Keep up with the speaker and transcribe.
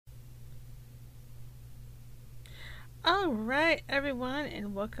All right, everyone,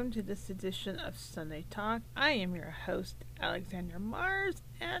 and welcome to this edition of Sunday Talk. I am your host, Alexandra Mars,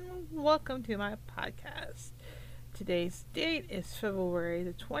 and welcome to my podcast. Today's date is February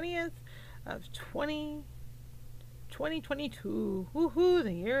the 20th of 2022. Woohoo,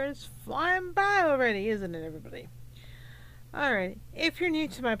 the year is flying by already, isn't it, everybody? All right, if you're new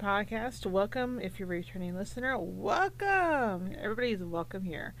to my podcast, welcome. If you're a returning listener, welcome. Everybody's welcome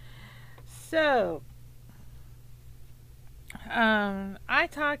here. So, I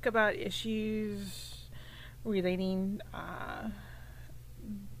talk about issues relating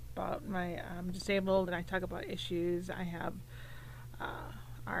about my I'm disabled, and I talk about issues. I have RA.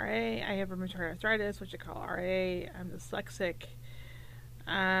 I have rheumatoid arthritis, which I call RA. I'm dyslexic.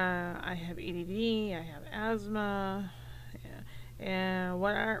 I have ADD. I have asthma. Yeah. And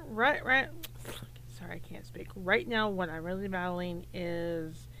what I right sorry, I can't speak right now. What I'm really battling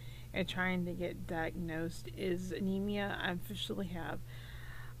is and trying to get diagnosed is anemia. I officially have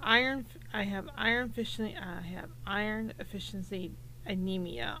iron. I have iron efficiency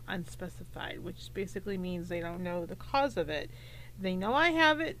anemia unspecified, which basically means they don't know the cause of it. They know I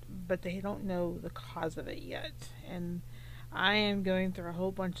have it, but they don't know the cause of it yet. And I am going through a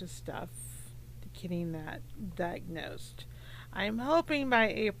whole bunch of stuff getting that diagnosed. I'm hoping by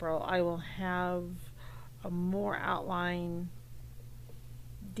April I will have a more outline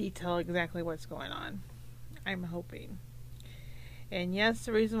detail exactly what's going on. I'm hoping. And yes,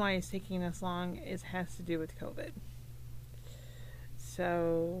 the reason why it's taking this long has to do with COVID.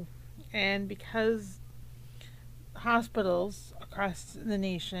 So, and because hospitals across the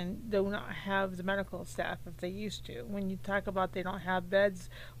nation do not have the medical staff if they used to. When you talk about they don't have beds,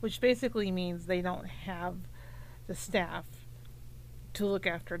 which basically means they don't have the staff to look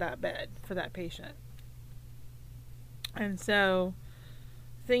after that bed for that patient. And so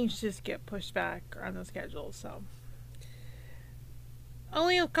things just get pushed back on the schedule. So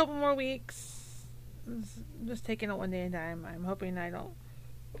only a couple more weeks. Just taking it one day at a time. I'm hoping I don't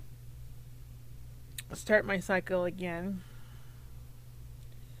start my cycle again.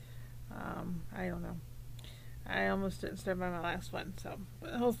 I don't know. I almost didn't start by my last one, so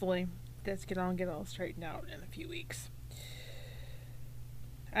but hopefully that's get all straightened out in a few weeks.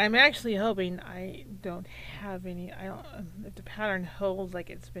 I'm actually hoping I don't have any. I don't. If the pattern holds like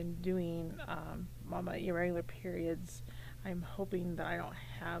it's been doing on my irregular periods, I'm hoping that I don't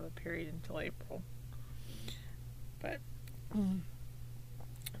have a period until April. But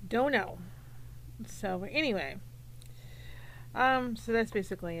don't know. So anyway, so that's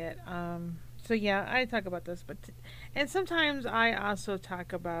basically it. So yeah, I talk about this, and sometimes I also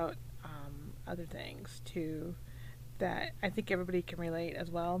talk about other things too that I think everybody can relate as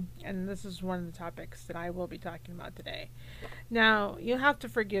well. And this is one of the topics that I will be talking about today. Now, you'll have to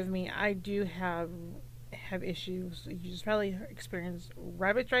forgive me. I do have issues. You just probably experienced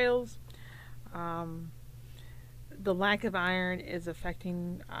rabbit trails. The lack of iron is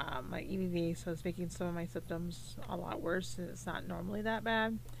affecting my EDD, so it's making some of my symptoms a lot worse, and it's not normally that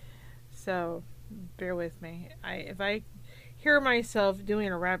bad. So bear with me. If I hear myself doing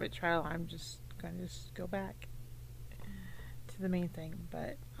a rabbit trail, I'm just going to just go back to the main thing.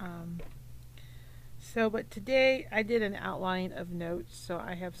 But but today I did an outline of notes, so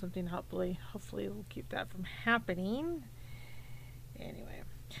I have something hopefully will keep that from happening. Anyway,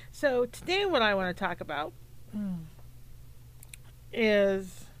 so today what I want to talk about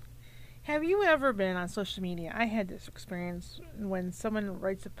is, have you ever been on social media? I had this experience when someone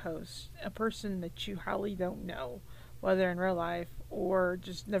writes a post, a person that you hardly don't know, whether in real life or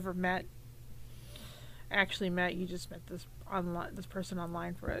just never met. Actually met, you just met this person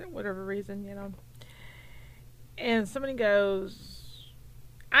online for whatever reason, And somebody goes,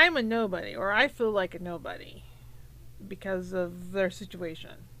 "I'm a nobody," or "I feel like a nobody," because of their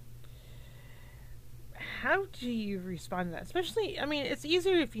situation. How do you respond to that? Especially, I mean, it's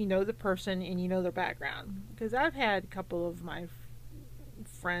easier if you know the person and you know their background. Because I've had a couple of my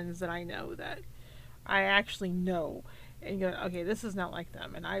friends that I know that I actually know, and go, okay, this is not like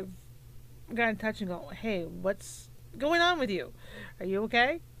them. And I've got in touch and go, hey, what's going on with you? Are you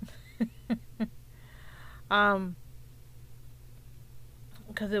okay? Because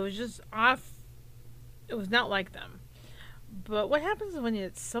it was just off. It was not like them. But what happens when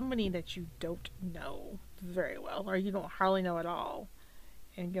it's somebody that you don't know very well, or you don't hardly know at all,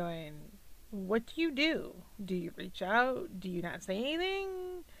 and going, what do you do? Do you reach out? Do you not say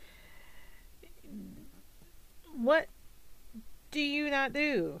anything? What do you not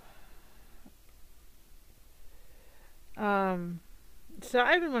do? So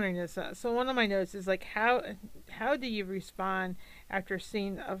I've been wondering this. So one of my notes is like, how do you respond after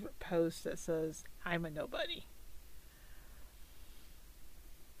seeing a post that says, "I'm a nobody"?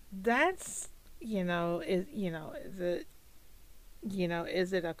 that's, is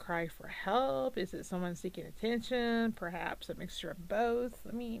it a cry for help? Is it someone seeking attention? Perhaps a mixture of both.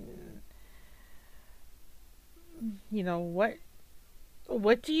 I mean, what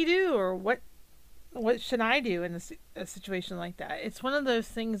do you do, or what should I do in a situation like that? It's one of those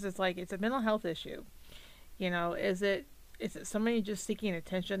things. It's like it's a mental health issue. Is it somebody just seeking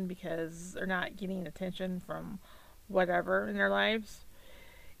attention because they're not getting attention from whatever in their lives?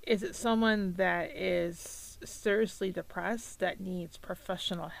 Is it someone that is seriously depressed that needs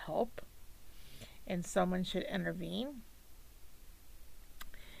professional help and someone should intervene?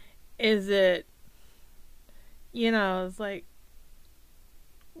 Is it, it's like,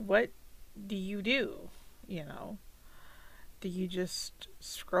 what do you do? You know, do you just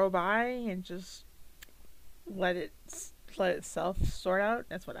scroll by and just let it let itself sort out?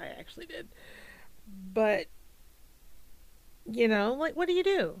 That's what I actually did. But like, what do you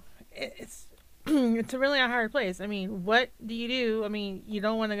do? It's it's a really a hard place. I mean, what do you do? I mean, you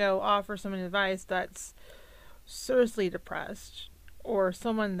don't want to go offer someone advice that's seriously depressed, or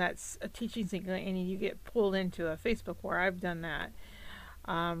someone that's a teaching single and you get pulled into a Facebook war. I've done that.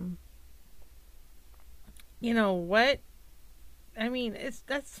 Um, what? I mean,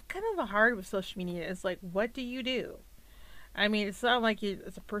 that's kind of the hard with social media. It's like, what do you do? I mean, it's not like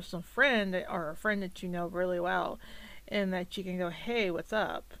it's a personal friend or a friend that you know really well, and that you can go, hey, what's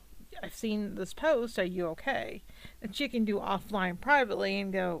up? I've seen this post. Are you okay? That you can do offline privately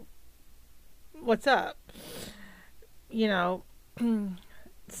and go, what's up? You know,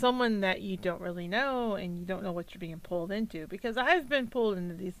 someone that you don't really know and you don't know what you're being pulled into. Because I've been pulled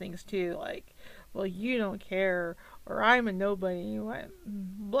into these things too. Like, well, you don't care, or I'm a nobody. What?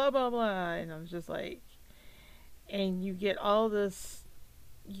 Blah, blah, blah. And I was just like, and you get all this,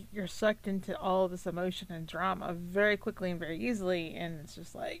 you're sucked into all this emotion and drama very quickly and very easily. And it's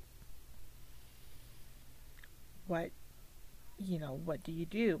just like, what, what do you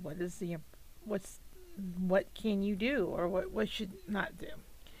do? What's, what can you do, or what should not do?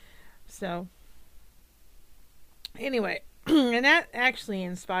 So, anyway, and that actually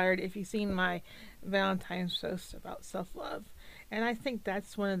inspired, if you've seen my Valentine's post about self-love, and I think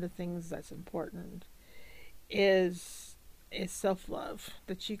that's one of the things that's important is self-love,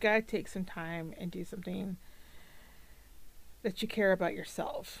 that you gotta take some time and do something that you care about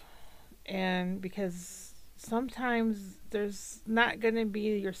yourself. And because sometimes there's not going to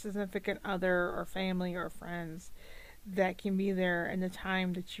be your significant other or family or friends that can be there in the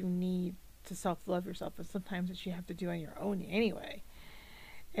time that you need to self-love yourself, and sometimes that you have to do on your own anyway.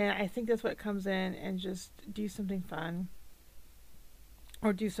 And I think that's what comes in, and just do something fun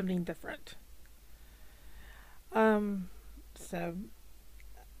or do something different. So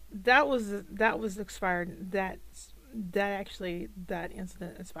that was expired. That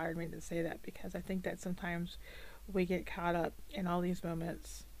incident inspired me to say that, because I think that sometimes we get caught up in all these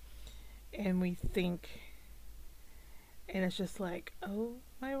moments and we think, and it's just like, oh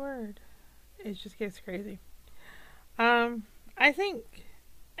my word, it just gets crazy. I think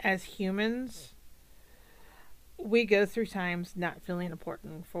as humans, we go through times not feeling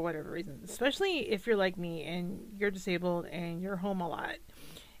important for whatever reason, especially if you're like me and you're disabled and you're home a lot,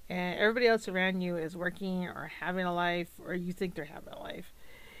 and everybody else around you is working or having a life, or you think they're having a life,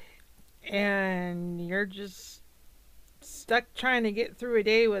 and you're just stuck trying to get through a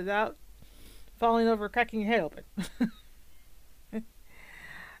day without falling over, cracking your head open.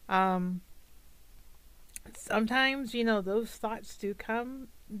 um, Sometimes those thoughts do come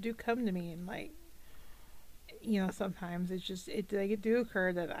to me, and like, sometimes they do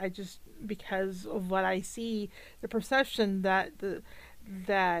occur, that I just, because of what I see, the perception that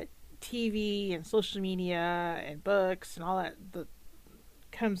TV and social media and books and all that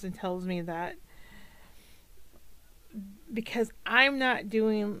comes and tells me that, because I'm not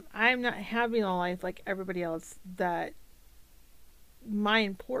having a life like everybody else, that my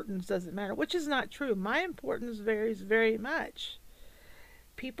importance doesn't matter, which is not true. My importance varies very much.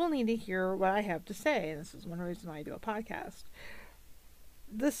 People need to hear what I have to say, and this is one reason why I do a podcast.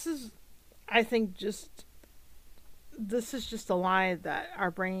 This is, I think, this is just a lie that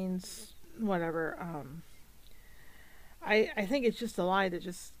our brains, whatever. I think it's just a lie that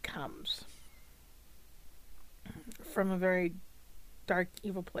just comes from a very dark,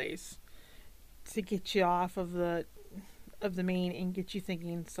 evil place to get you off of the main and get you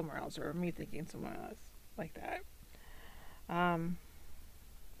thinking somewhere else, or me thinking somewhere else, like that. Um,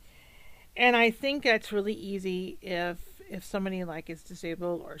 and I think that's really easy if somebody like is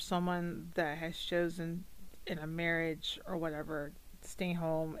disabled, or someone that has chosen in a marriage or whatever, stay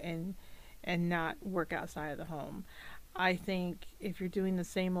home and not work outside of the home. I think if you're doing the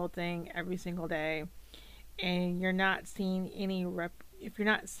same old thing every single day and you're not seeing any if you're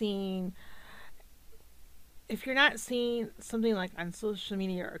not seeing something like on social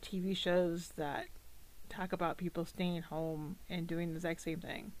media or TV shows that talk about people staying home and doing the exact same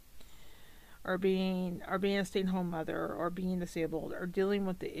thing, or being a stay-at-home mother, or being disabled, or dealing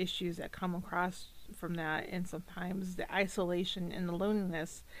with the issues that come across from that, and sometimes the isolation and the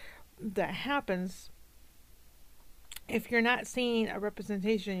loneliness that happens. If you're not seeing a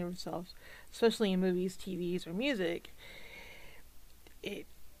representation of yourself, especially in movies, TVs, or music, it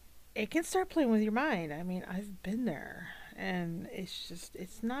it can start playing with your mind. I mean, I've been there, and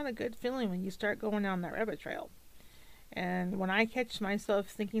it's not a good feeling when you start going down that rabbit trail. And when I catch myself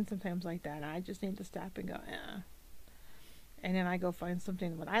thinking sometimes like that, I just need to stop and go, and then I go find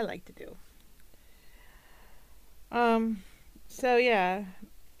something what I like to do. Um, so yeah,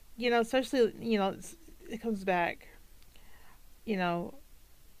 especially it comes back, you know,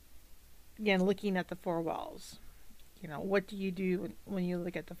 again looking at the four walls. What do you do when you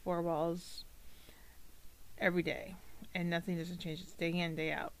look at the four walls every day, and nothing doesn't change? It's day in,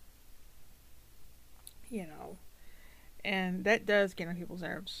 day out. You know, and that does get on people's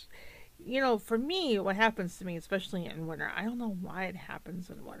nerves. For me, what happens to me, especially in winter, I don't know why it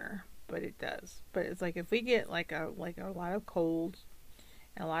happens in winter, but it does. But it's like if we get like a lot of cold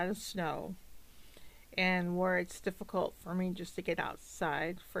and a lot of snow, and where it's difficult for me just to get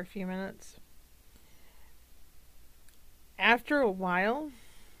outside for a few minutes. After a while,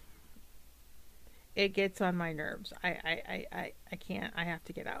 it gets on my nerves. I can't. I have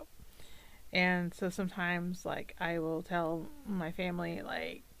to get out. And so sometimes, like, I will tell my family,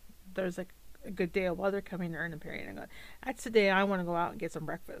 like, there's like a good day of weather coming during the period. And I go, that's the day I want to go out and get some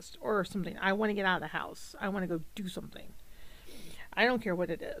breakfast or something. I want to get out of the house. I want to go do something. I don't care what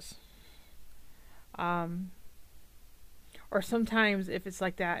it is. Um, or sometimes if it's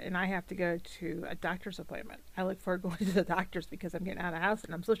like that and I have to go to a doctor's appointment, I look forward to going to the doctor's because I'm getting out of the house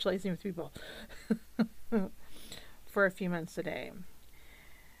and I'm socializing with people for a few minutes a day.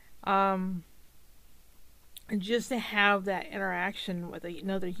 Um, and just to have that interaction with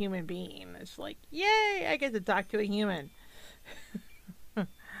another human being, it's like, yay, I get to talk to a human.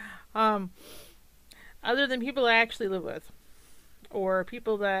 um, Other than people I actually live with, or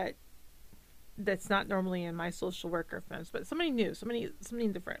people that's not normally in my social worker friends, but somebody new, somebody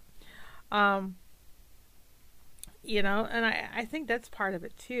different. Um, and I think that's part of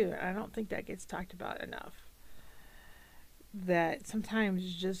it too. I don't think that gets talked about enough. That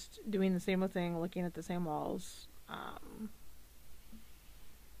sometimes just doing the same old thing, looking at the same walls,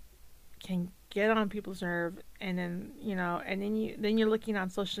 can get on people's nerve, and then you're looking on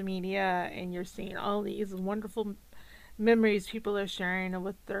social media and you're seeing all these wonderful memories people are sharing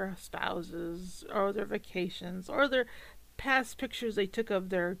with their spouses, or their vacations, or their past pictures they took of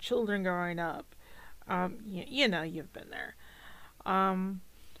their children growing up. You've been there. Um,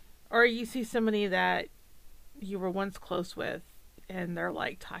 or you see somebody that you were once close with, and they're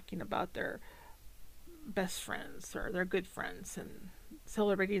like talking about their best friends or their good friends and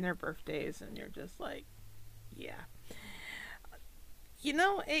celebrating their birthdays, and you're just like, yeah.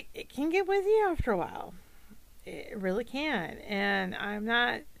 It can get with you after a while. It really can. And I'm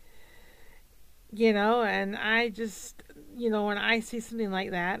not, and I just, when I see something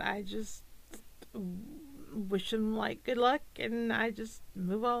like that, I just wish them like good luck, and I just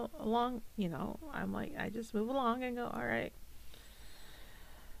move along. I'm like, I just move along and go, all right,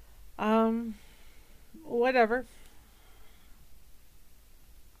 um, whatever.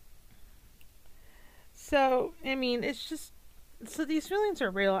 So, I mean, it's just, so these feelings are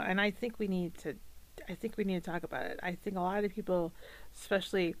real, and I think we need to talk about it. I think a lot of people,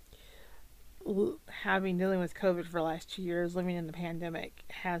 especially having dealing with COVID for the last 2 years, living in the pandemic,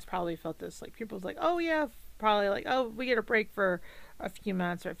 has probably felt this. Like, people's like, oh yeah, probably like, oh, we get a break for a few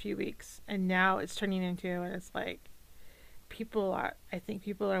months or a few weeks, and now it's turning into, and it's like, I think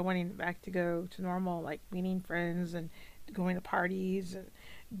people are wanting back to go to normal, like meeting friends and going to parties and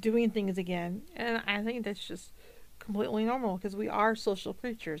doing things again. And I think that's just completely normal because we are social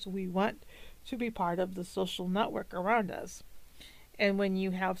creatures. We want to be part of the social network around us. And when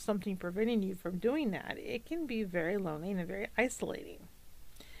you have something preventing you from doing that, it can be very lonely and very isolating.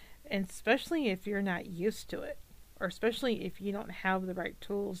 And especially if you're not used to it, or especially if you don't have the right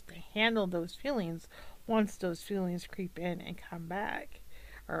tools to handle those feelings once those feelings creep in and come back.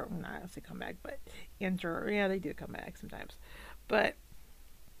 Or, not I say come back, but enter. Yeah, they do come back sometimes. But,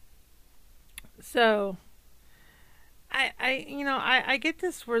 so, I get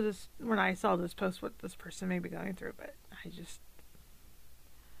this when I saw this post, what this person may be going through, but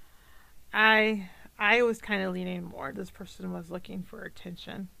I I was kind of leaning more. This person was looking for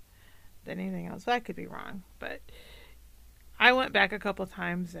attention than anything else. That could be wrong, but I went back a couple of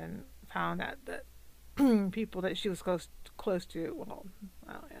times and found out that people that she was close to. Well,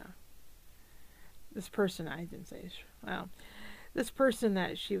 yeah. This person I didn't say. Well, this person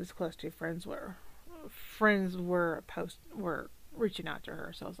that she was close to, friends were reaching out to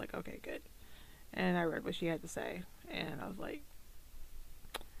her. So I was like, okay, good. And I read what she had to say, and I was like,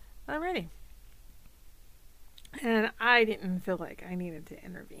 I'm ready. And I didn't feel like I needed to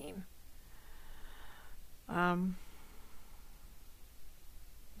intervene. Um,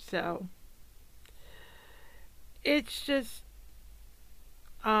 so it's just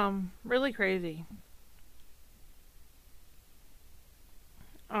really crazy.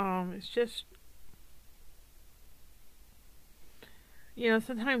 It's just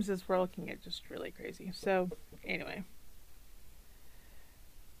sometimes this world can get just really crazy. So anyway,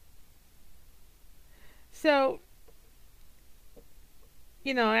 so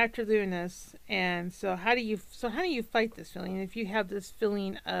after doing this, and so how do you fight this feeling? If you have this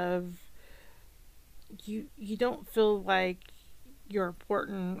feeling of you don't feel like you're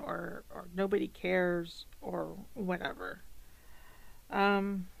important, or nobody cares, or whatever.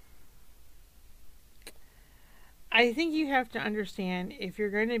 Um, I think you have to understand, if you're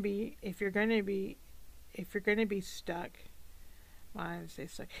going to be stuck. Well, I would say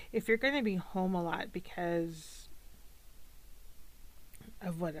stuck. If you're going to be home a lot because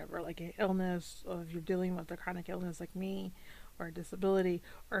of whatever, like an illness, or if you're dealing with a chronic illness like me, or a disability,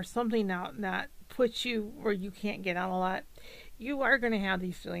 or something now that puts you where you can't get out a lot, you are going to have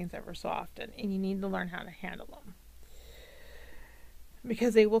these feelings ever so often, and you need to learn how to handle them,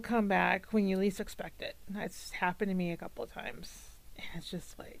 because they will come back when you least expect it. That's happened to me a couple of times, and it's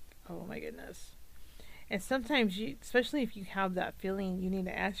just like, oh my goodness. And sometimes especially if you have that feeling, you need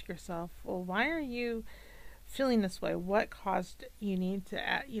to ask yourself, well, why are you feeling this way? What caused it? You need to,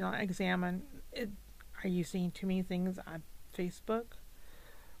 examine it. Are you seeing too many things on Facebook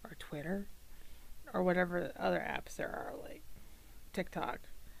or Twitter or whatever other apps there are, like TikTok?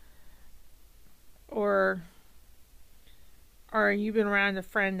 Or you been around a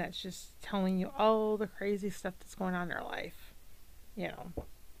friend that's just telling you all the crazy stuff that's going on in their life? You know.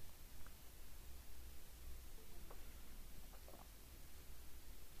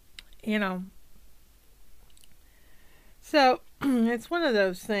 You know. So it's one of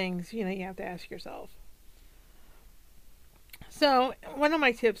those things, you have to ask yourself. So one of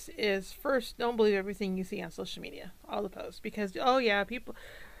my tips is, first, don't believe everything you see on social media, all the posts, because oh yeah, people.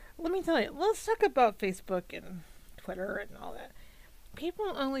 Let me tell you. Let's talk about Facebook and Twitter and all that.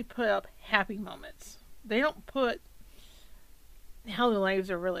 People only put up happy moments. They don't put how their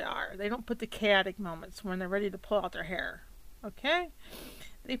lives really are. They don't put the chaotic moments when they're ready to pull out their hair. Okay?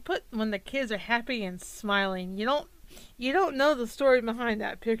 They put when the kids are happy and smiling. You don't know the story behind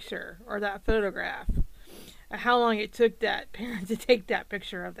that picture or that photograph. How long it took that parent to take that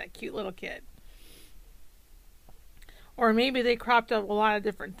picture of that cute little kid. Or maybe they cropped up a lot of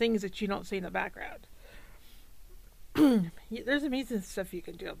different things that you don't see in the background. There's amazing stuff you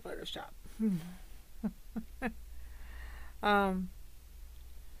can do in Photoshop. um,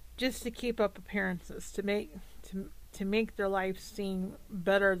 just to keep up appearances, to make their life seem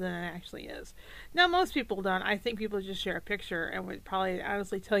better than it actually is. Now, most people don't. I think people just share a picture and would probably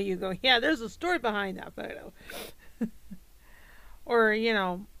honestly tell you, go, yeah, there's a story behind that photo. Or,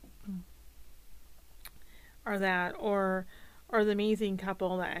 or the amazing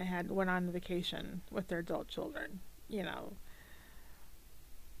couple that went on vacation with their adult children.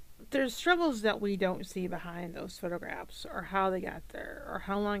 There's struggles that we don't see behind those photographs, or how they got there, or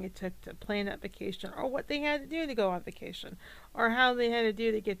how long it took to plan that vacation, or what they had to do to go on vacation, or how they had to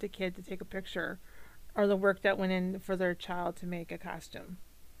do to get the kid to take a picture, or the work that went in for their child to make a costume.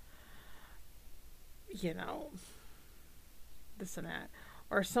 You know, this and that.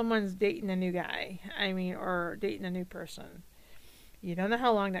 Or someone's dating a new guy, or dating a new person. You don't know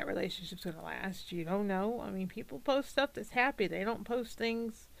how long that relationship's going to last. You don't know. People post stuff that's happy. They don't post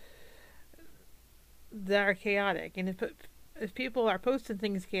things that are chaotic. And if people are posting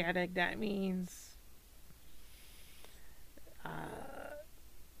things chaotic, that means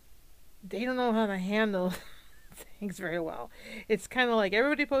they don't know how to handle things very well. It's kind of like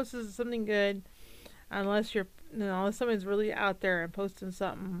everybody posts something good, unless unless someone's really out there and posting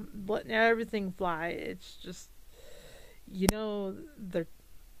something, letting everything fly. It's just,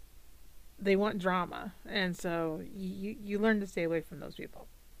 they want drama, and so you learn to stay away from those people.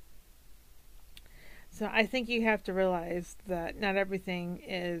 So I think you have to realize that not everything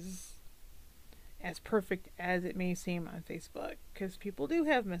is as perfect as it may seem on Facebook, because people do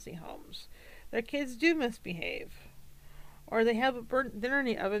have messy homes. Their kids do misbehave. Or they have a burnt dinner in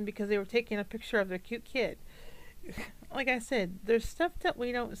the oven because they were taking a picture of their cute kid. Like I said, there's stuff that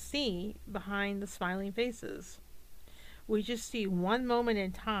we don't see behind the smiling faces. We just see one moment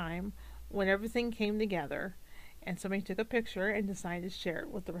in time when everything came together and somebody took a picture and decided to share it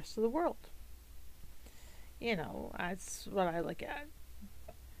with the rest of the world. That's what I look at.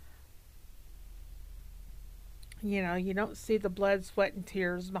 You don't see the blood, sweat, and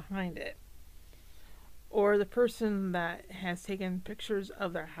tears behind it. Or the person that has taken pictures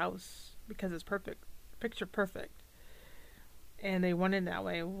of their house because it's perfect, picture perfect, and they want it that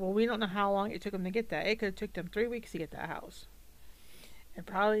way. Well, we don't know how long it took them to get that. It could have took them 3 weeks to get that house. And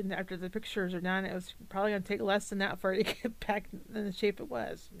probably after the pictures are done, it was probably going to take less than that for it to get back in the shape it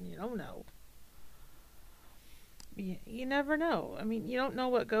was. You don't know. You never know. I mean, you don't know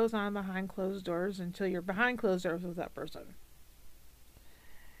what goes on behind closed doors until you're behind closed doors with that person.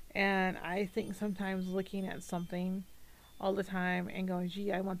 And I think sometimes looking at something all the time and going,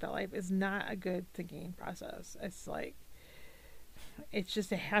 gee, I want that life is not a good thinking process. It's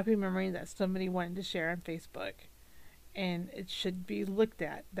just a happy memory that somebody wanted to share on Facebook. And it should be looked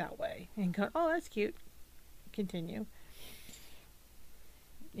at that way. And go, oh, that's cute. Continue.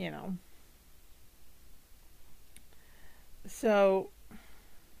 So,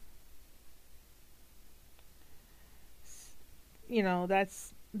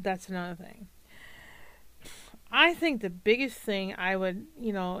 that's another thing. I think the biggest thing I would,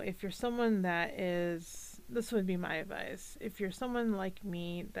 if you're someone that is, this would be my advice. If you're someone like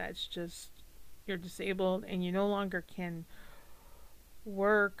me that's just, you're disabled and you no longer can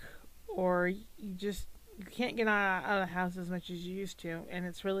work, or you can't get out of the house as much as you used to, and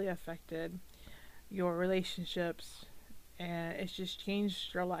it's really affected your relationships, and it's just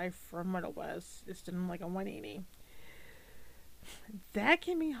changed your life from what it was. It's done like a 180. That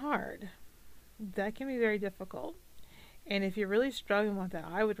can be hard. That can be very difficult. And if you're really struggling with that,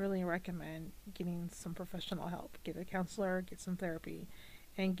 I would really recommend getting some professional help. Get a counselor, get some therapy,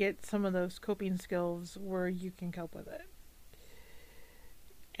 and get some of those coping skills where you can cope with it.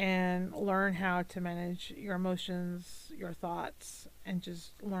 And learn how to manage your emotions, your thoughts, and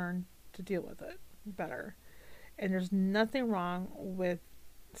just learn to deal with it better. And there's nothing wrong with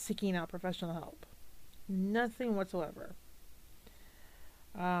seeking out professional help. Nothing whatsoever.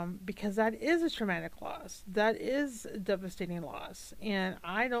 Because that is a traumatic loss. That is a devastating loss. And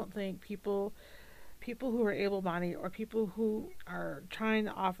I don't think people who are able-bodied or people who are trying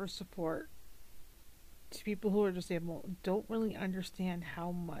to offer support to people who are disabled don't really understand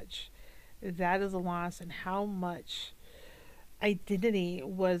how much that is a loss and how much identity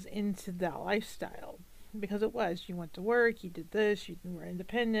was into that lifestyle. Because it was. You went to work, you did this, you were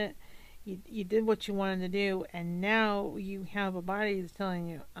independent, you did what you wanted to do, and now you have a body that's telling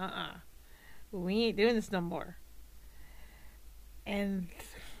you, we ain't doing this no more. And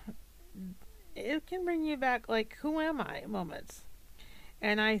it can bring you back, like, who am I moments.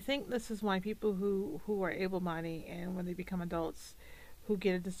 And I think this is why people who are able-bodied and when they become adults who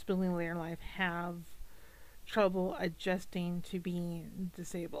get a disability later in life have trouble adjusting to being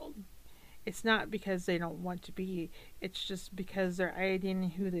disabled. It's not because they don't want to be. It's just because their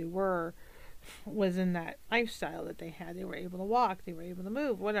identity, who they were, was in that lifestyle that they had. They were able to walk. They were able to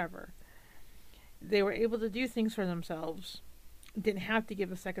move. Whatever. They were able to do things for themselves. Didn't have to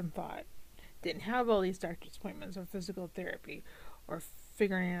give a second thought. Didn't have all these doctor's appointments or physical therapy or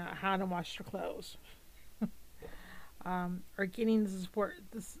figuring out how to wash their clothes. Or getting the support,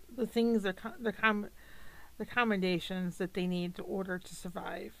 the things, the accommodations that they need to order to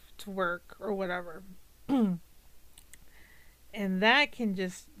survive, to work, or whatever. And that in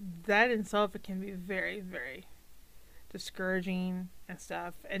itself, it can be very, very discouraging and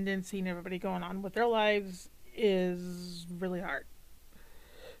stuff. And then seeing everybody going on with their lives is really hard.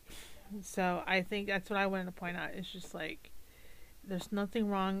 So I think that's what I wanted to point out. It's just like, there's nothing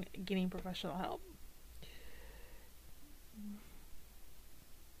wrong getting professional help.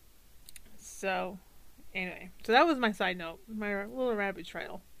 So, anyway. So that was my side note. My little rabbit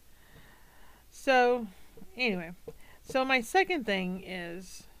trail. So, anyway. So my second thing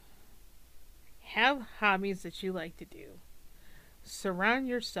is, have hobbies that you like to do. Surround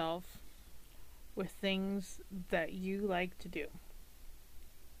yourself with things that you like to do.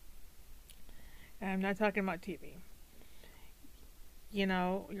 And I'm not talking about TV. You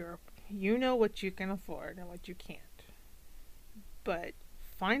know what you can afford and what you can't. But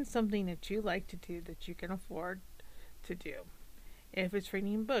find something that you like to do that you can afford to do. If it's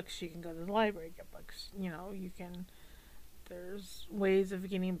reading books, you can go to the library and get books. There's ways of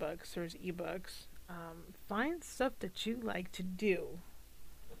getting books. There's ebooks. Find stuff that you like to do.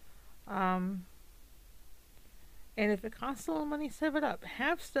 Um, and if it costs a little money, save it up.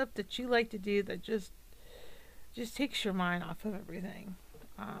 Have stuff that you like to do that just takes your mind off of everything.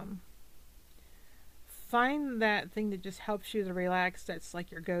 Um, find that thing that just helps you to relax. That's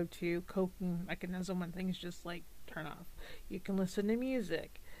like your go-to coping mechanism when things just like turn off. You can listen to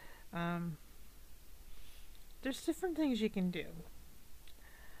music. Um, there's different things you can do.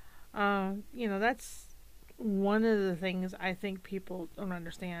 That's one of the things I think people don't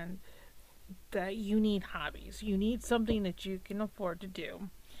understand, that you need hobbies. You need something that you can afford to do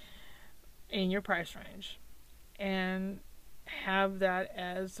in your price range and have that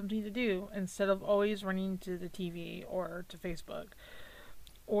as something to do instead of always running to the TV or to Facebook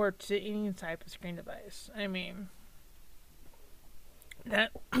or to any type of screen device. I mean,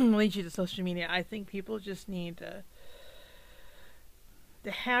 that leads you to social media. I think people just need to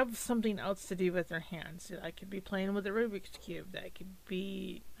have something else to do with their hands. That could be playing with a Rubik's Cube. That could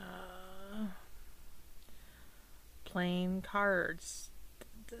be playing cards.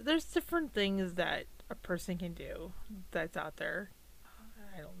 There's different things that a person can do that's out there.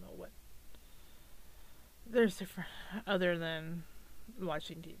 I don't know what. There's different other than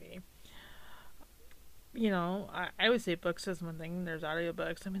watching TV. I would say books is one thing. There's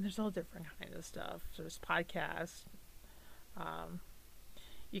audiobooks. I mean, there's all different kinds of stuff. There's podcasts. Um,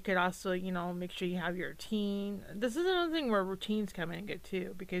 you could also, make sure you have your routine. This is another thing where routines come in and good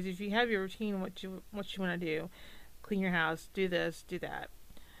too. Because if you have your routine, what you want to do, clean your house, do this, do that.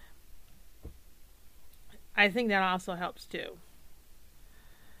 I think that also helps too.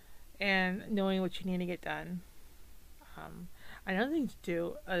 And knowing what you need to get done. Another thing to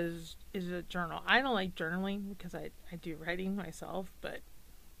do is a journal. I don't like journaling because I do writing myself, but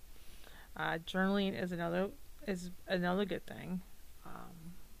journaling is another good thing.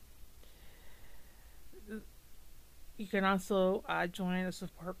 You can also join a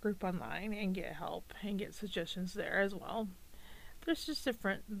support group online and get help and get suggestions there as well. There's just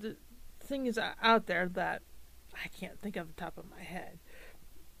different things out there that I can't think of the top of my head.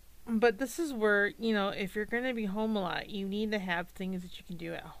 But this is where, if you're going to be home a lot, you need to have things that you can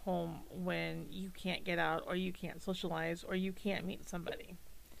do at home when you can't get out or you can't socialize or you can't meet somebody.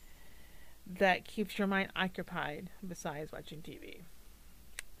 That keeps your mind occupied besides watching TV.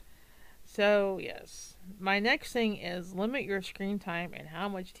 So, yes. My next thing is limit your screen time and how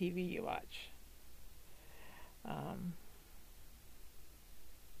much TV you watch. Um,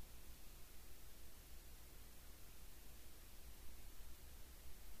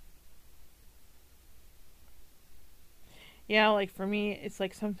 yeah, like for me, it's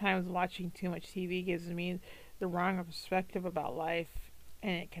like sometimes watching too much TV gives me the wrong perspective about life,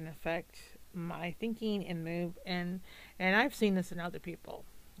 and it can affect my thinking and mood. And I've seen this in other people.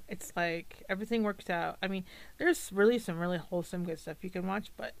 It's like everything works out. I mean, there's really some really wholesome good stuff you can watch,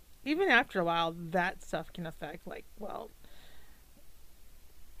 but even after a while, that stuff can affect like, well,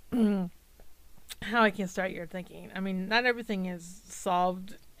 how I can start your thinking. I mean, not everything is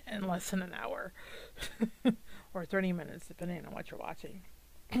solved in less than an hour or 30 minutes, depending on what you're watching.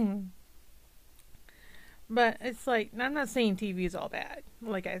 But it's like, I'm not saying TV is all bad.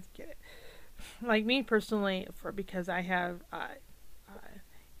 Like, I get it. Like me personally, because I have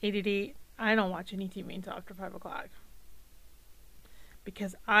ADD, I don't watch any TV until after 5 o'clock.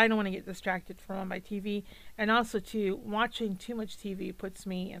 Because I don't want to get distracted from my TV. And also, too, watching too much TV puts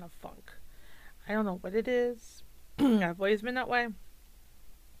me in a funk. I don't know what it is. I've always been that way.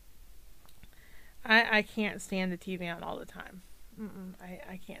 I can't stand the TV on all the time.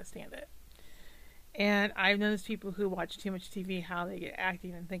 I can't stand it. And I've noticed people who watch too much TV, how they get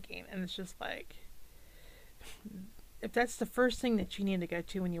acting and thinking. And it's just like, if that's the first thing that you need to go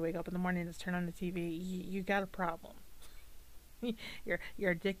to when you wake up in the morning is turn on the TV, you got a problem.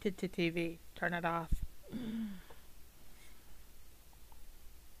 You're addicted to TV. Turn it off.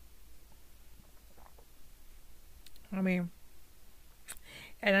 I mean,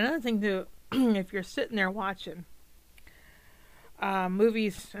 and another thing too, if you're sitting there watching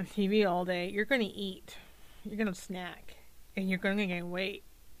movies and TV all day, you're going to eat, you're going to snack, and you're going to gain weight.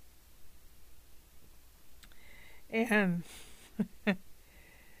 And,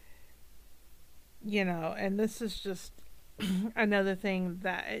 and this is just another thing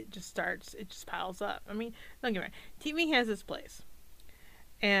that it just piles up. I mean, don't get me wrong, TV has its place.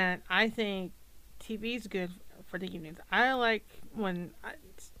 And I think TV is good for the evenings. I like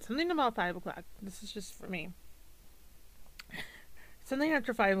something about 5 o'clock, this is just for me. Something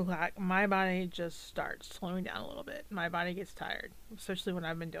after 5 o'clock, my body just starts slowing down a little bit. My body gets tired, especially when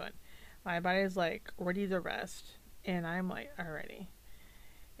I've been doing. My body is like ready to rest, and I'm like, alrighty.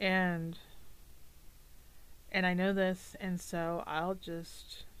 And I know this, and so I'll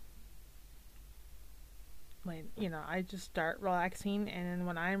just when, I just start relaxing, and then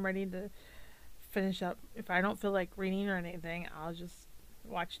when I'm ready to finish up, if I don't feel like reading or anything, I'll just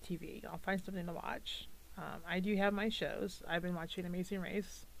watch TV. I'll find something to watch. I do have my shows. I've been watching Amazing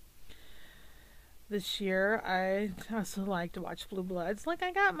Race this year. I also like to watch Blue Bloods. Like,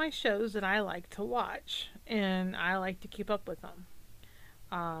 I got my shows that I like to watch, and I like to keep up with them.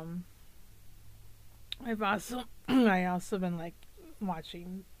 Um, I also been like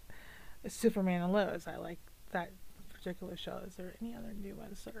watching Superman and Lois. I like that particular show. Is there any other new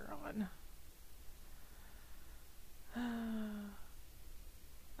ones that are on?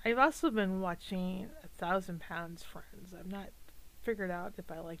 I've also been watching 1,000 Pounds Friends. I've not figured out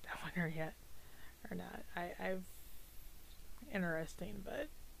if I like that one or not. I've interesting, but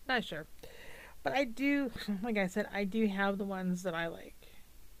not sure. But I do, like I said, I do have the ones that I like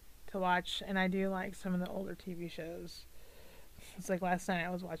to watch, and I do like some of the older TV shows. It's like last night I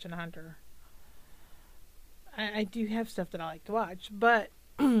was watching Hunter. I do have stuff that I like to watch, but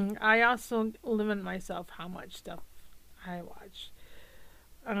I also limit myself how much stuff I watch.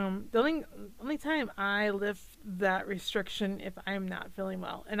 The only time I lift that restriction if I'm not feeling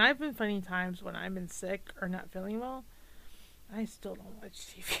well, and I've been finding times when I've been sick or not feeling well, I still don't watch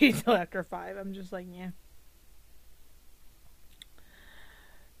TV until after 5. I'm just like, yeah.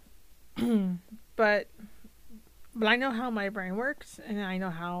 but but I know how my brain works, and I know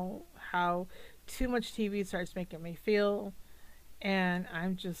how too much TV starts making me feel, and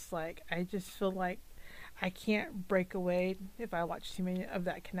I'm just like, I just feel like I can't break away if I watch too many of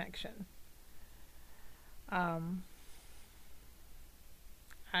that connection. Um,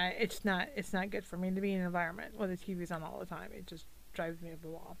 it's not good for me to be in an environment where the TV's on all the time. It just drives me up the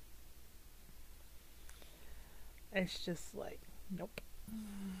wall. It's just like, nope.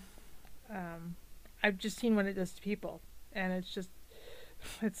 Um, I've just seen what it does to people, and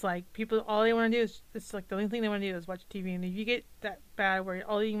it's like people, all they want to do is, it's like the only thing they want to do is watch TV. And if you get that bad where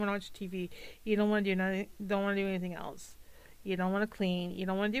all you want to watch TV, you don't want to do nothing, don't want to do anything else. You don't want to clean. You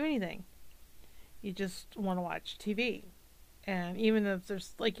don't want to do anything. You just want to watch TV. And even if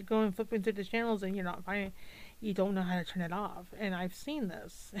there's like you're going flipping through the channels and you're not finding, you don't know how to turn it off. And I've seen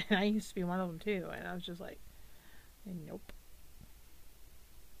this, and I used to be one of them too. And I was just like, nope.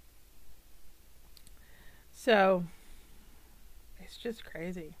 So it's just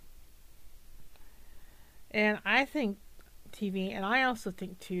crazy. And I think TV, and I also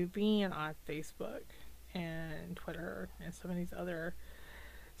think too, being on Facebook and Twitter and some of these other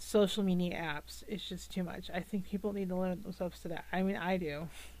social media apps is just too much. I think people need to limit themselves to that. I mean, I do.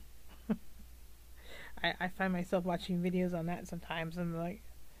 I find myself watching videos on that sometimes, and it's like,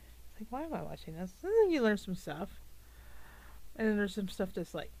 why am I watching this? And then you learn some stuff, and then there's some stuff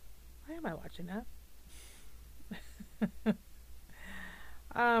that's like, why am I watching that?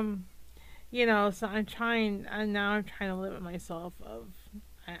 um, so I'm trying to limit myself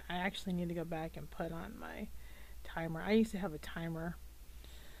I actually need to go back and put on my timer. I used to have a timer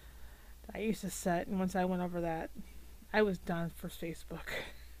that I used to set, and once I went over that, I was done for Facebook.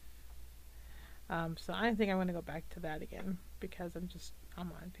 So I think I'm going to go back to that again, because I'm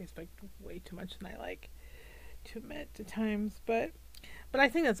on Facebook way too much than I like to admit at times. But I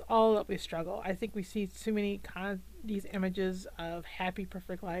think that's all that we struggle. I think we see too many these images of happy,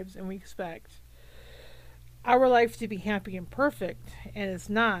 perfect lives, and we expect our life to be happy and perfect, and it's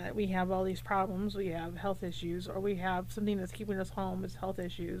not. We have all these problems. We have health issues, or we have something that's keeping us home as health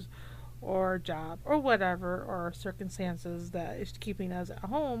issues, or job, or whatever, or circumstances that is keeping us at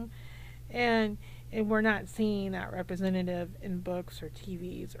home, and we're not seeing that representative in books or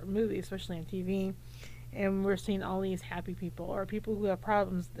TVs or movies, especially on TV. And we're seeing all these happy people, or people who have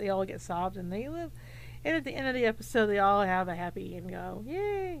problems, they all get solved and they live. And at the end of the episode, they all have a happy and go,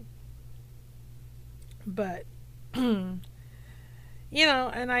 yay. But, and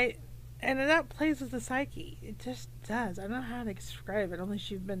that plays with the psyche. It just does. I don't know how to describe it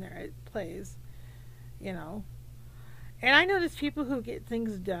unless you've been there. It plays, And I notice people who get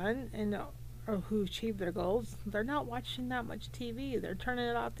things done or who achieve their goals, they're not watching that much TV. They're turning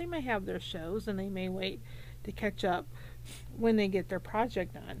it off. They may have their shows and they may wait to catch up when they get their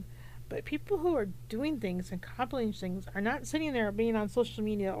project done. But people who are doing things and accomplishing things are not sitting there being on social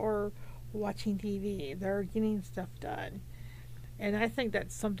media or watching TV. They're getting stuff done. And I think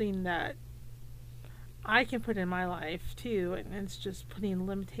that's something that I can put in my life too, and it's just putting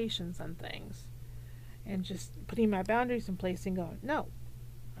limitations on things. And just putting my boundaries in place and going, no,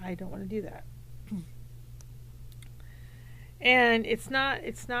 I don't want to do that. And it's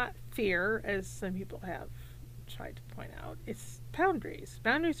not fear, as some people have tried to point out. It's boundaries.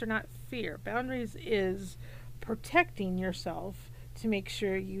 Boundaries are not fear. Boundaries is protecting yourself to make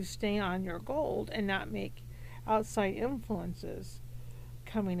sure you stay on your goal and not make outside influences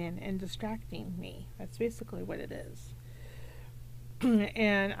coming in and distracting me. That's basically what it is.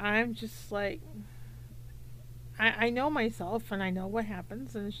 And I'm just like, I know myself and I know what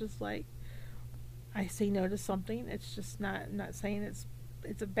happens, and it's just like I say no to something. It's just not saying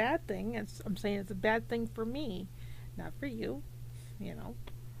it's a bad thing. I'm saying it's a bad thing for me, not for you. You know,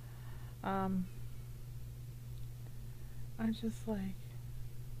 um, I'm just like,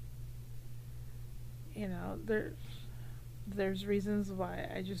 there's reasons why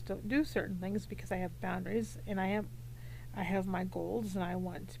I just don't do certain things because I have boundaries and I have my goals and I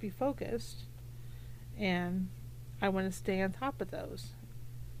want to be focused and I want to stay on top of those.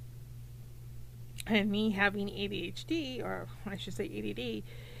 And me having ADHD, or I should say ADD,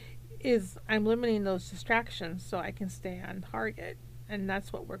 is I'm limiting those distractions so I can stay on target. And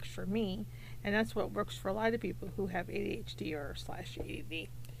that's what works for me. And that's what works for a lot of people who have ADHD or slash ADD.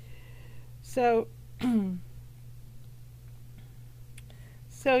 So,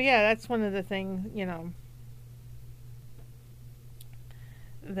 so yeah, that's one of the things,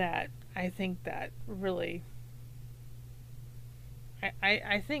 that I think that really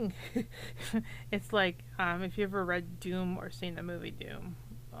I think it's like if you ever read Doom or seen the movie Doom,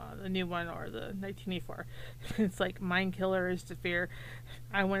 the new one or the 1984, it's like mind killer is the fear.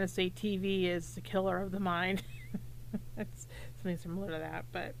 I want to say TV is the killer of the mind. It's something similar to that,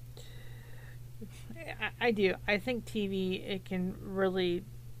 but I do. I think TV, it can really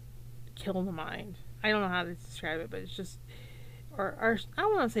kill the mind. I don't know how to describe it, but it's just, or I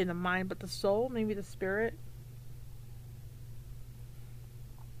don't want to say the mind, but the soul, maybe the spirit.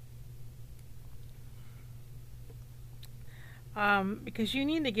 Because you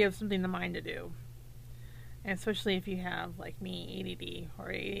need to give something the mind to do, and especially if you have like me ADD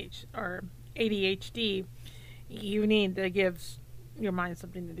or ADHD, you need to give your mind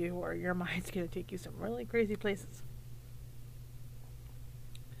something to do, or your mind's going to take you some really crazy places.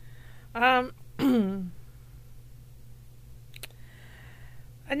 Um,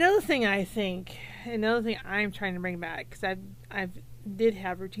 another thing I'm trying to bring back because I've did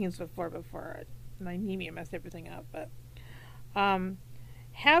have routines before my anemia messed everything up, but um,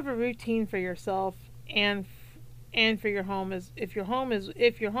 have a routine for yourself and for your home. Is if your home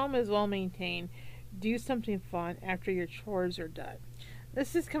is well maintained, do something fun after your chores are done.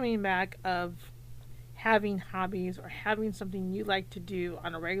 This is coming back of having hobbies or having something you like to do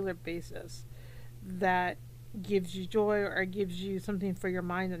on a regular basis that gives you joy or gives you something for your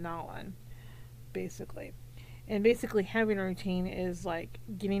mind to gnaw on, basically. And basically, having a routine is like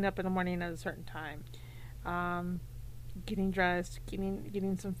getting up in the morning at a certain time, um, getting dressed,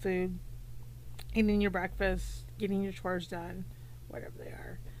 getting some food, eating your breakfast, getting your chores done, whatever they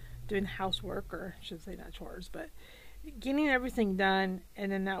are, doing housework, or I should say not chores, but getting everything done,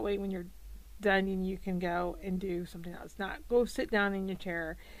 and then that way when you're done, you can go and do something else. Not go sit down in your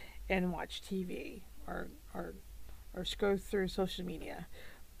chair and watch TV or scroll through social media,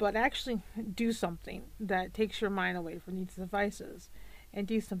 but actually do something that takes your mind away from these devices and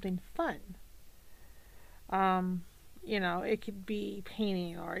do something fun. Um, it could be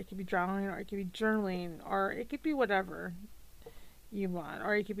painting, or it could be drawing, or it could be journaling, or it could be whatever you want,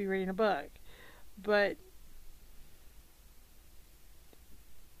 or it could be reading a book. But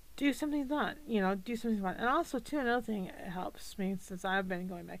do something fun, do something fun. And also, too, another thing that helps me since I've been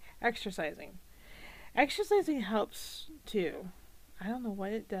going back, exercising. Exercising helps too. I don't know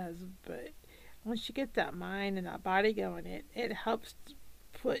what it does, but once you get that mind and that body going, it helps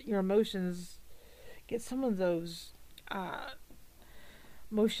put your emotions, get some of those uh,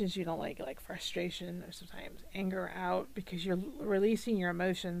 emotions you don't like frustration or sometimes anger out, because you're releasing your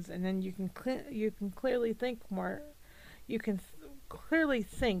emotions, and then you can clearly think more. You can clearly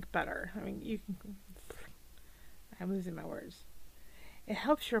think better. I mean, you can. I'm losing my words. It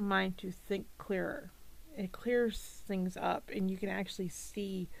helps your mind to think clearer. It clears things up, and you can actually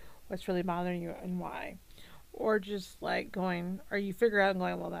see what's really bothering you and why. Or just like going, or you figure out and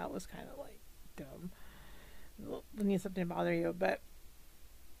going, well, that was kind of like dumb. There needs something to bother you, but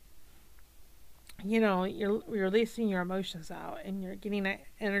you're releasing your emotions out, and you're getting that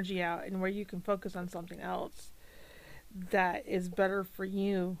energy out, and where you can focus on something else that is better for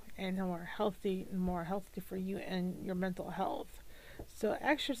you and more healthy for you and your mental health. So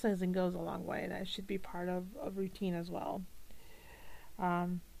exercising goes a long way, and that should be part of a routine as well.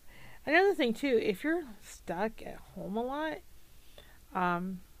 Um, Another thing too, if you're stuck at home a lot,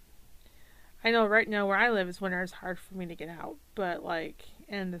 um, I know right now where I live is winter. It's hard for me to get out, but like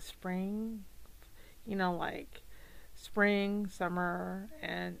in the spring, like spring, summer,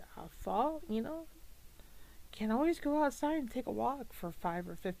 and fall, can always go outside and take a walk for 5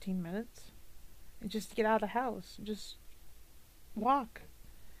 or 15 minutes. and just get out of the house. Just walk.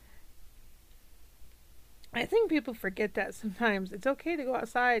 I think people forget that sometimes. It's okay to go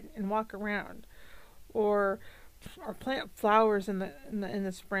outside and walk around, or plant flowers in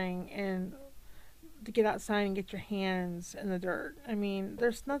the spring, and to get outside and get your hands in the dirt. I mean,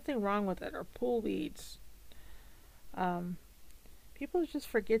 there's nothing wrong with it. Or pull weeds. Um, People just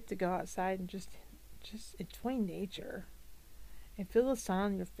forget to go outside and just enjoy nature and feel the sun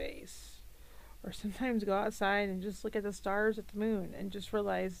on your face. Or sometimes go outside and just look at the stars, at the moon, and just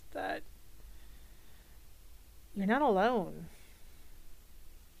realize that you're not alone.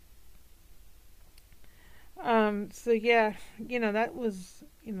 So yeah,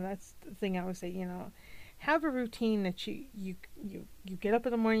 that's the thing I would say. Have a routine that you get up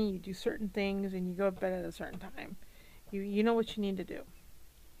in the morning, you do certain things, and you go to bed at a certain time. You know what you need to do.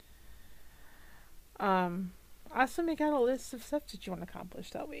 Um, Also make out a list of stuff that you want to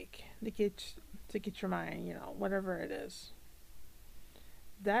accomplish that week to get your mind, whatever it is.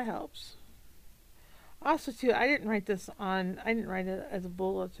 That helps. Also, too, I didn't write it as a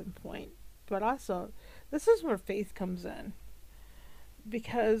bulletin point, but also, this is where faith comes in.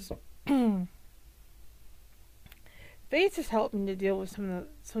 Because faith has helped me to deal with some of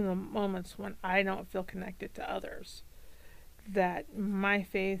the moments when I don't feel connected to others. That my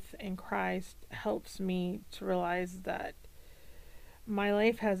faith in Christ helps me to realize that my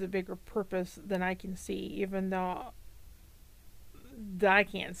life has a bigger purpose than I can see, even though I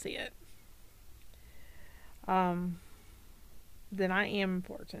can't see it. Um, then I am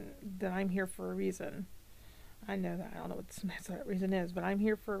important. That I'm here for a reason. I know that. I don't know what that reason is, but I'm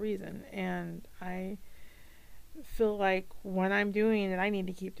here for a reason. And I feel like what I'm doing that I need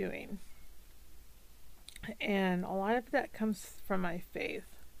to keep doing. And a lot of that comes from my faith.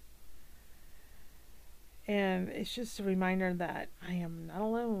 And it's just a reminder that I am not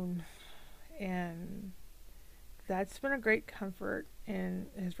alone. And that's been a great comfort and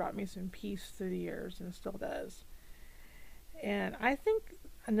has brought me some peace through the years, and it still does. And I think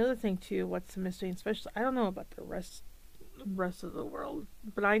another thing too, what's missing, especially, I don't know about the rest of the world,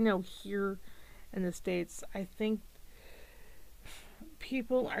 but I know here in the States, I think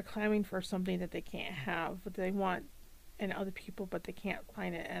people are clamoring for something that they can't have, but they want in other people, but they can't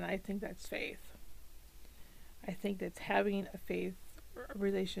find it. And I think that's faith. I think that's having a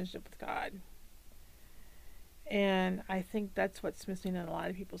relationship with God. And I think that's what's missing in a lot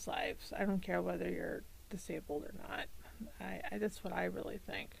of people's lives. I don't care whether you're disabled or not. That's what I really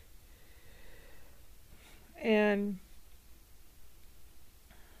think. And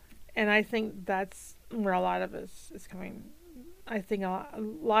I think that's where a lot of us is coming. I think a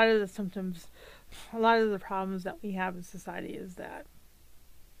lot of the symptoms, a lot of the problems that we have in society is that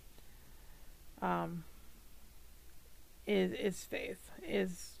is faith,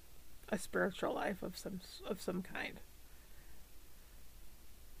 is a spiritual life of some kind.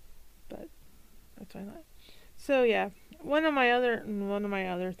 But that's why not. So yeah, one of my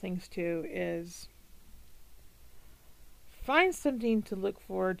other things too is find something to look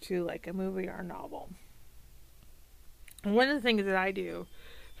forward to, like a movie or a novel. And one of the things that I do,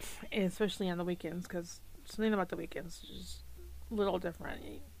 especially on the weekends, because something about the weekends is just a little different.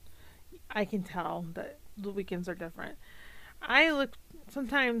 I can tell that the weekends are different. I look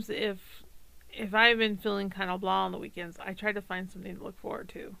sometimes if I've been feeling kind of blah on the weekends, I try to find something to look forward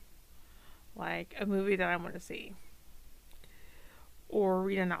to, like a movie that I want to see, or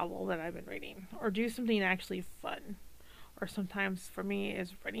read a novel that I've been reading, or do something actually fun. Or sometimes for me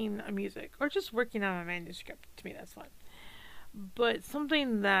is writing a music, or just working on a manuscript. To me, that's fun. But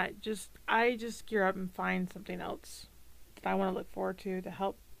something that I just gear up and find something else that I want to look forward to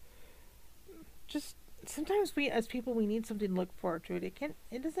help. Just sometimes we as people we need something to look forward to.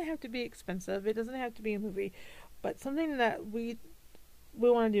 It doesn't have to be expensive. It doesn't have to be a movie, but something that we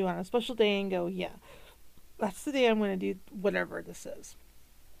want to do on a special day and go, yeah, that's the day I'm going to do whatever this is.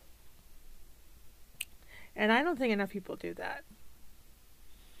 And I don't think enough people do that.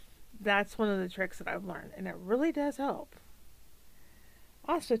 That's one of the tricks that I've learned, and it really does help.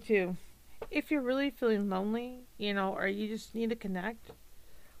 Also, too, if you're really feeling lonely, or you just need to connect,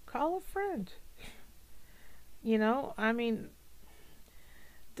 call a friend. I mean,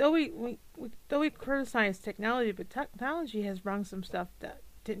 though we criticize technology, but technology has brought some stuff that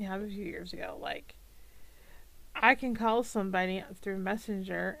didn't have a few years ago. Like, I can call somebody through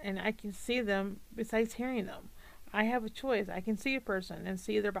Messenger and I can see them besides hearing them. I have a choice. I can see a person and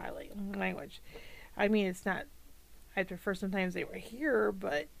see their body language. I mean, it's not, I prefer sometimes they were here,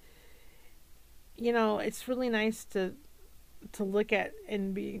 but, it's really nice to look at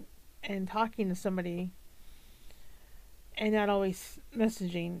and talking to somebody and not always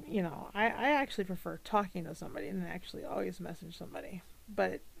messaging. I actually prefer talking to somebody than actually always message somebody,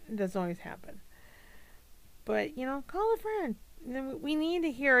 but it doesn't always happen. But call a friend. We need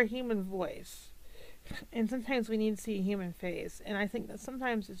to hear a human voice, and sometimes we need to see a human face. And I think that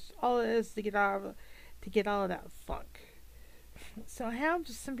sometimes it's all it is to get out of that funk. So have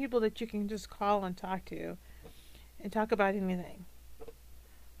some people that you can just call and talk to, and talk about anything.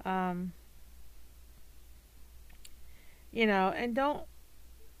 Um, and don't.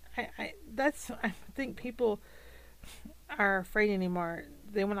 I think people are afraid anymore.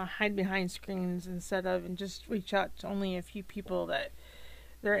 They want to hide behind screens instead of and just reach out to only a few people that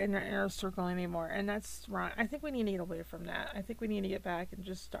they're in their inner circle anymore, and that's wrong. I think we need to get away from that. I think we need to get back and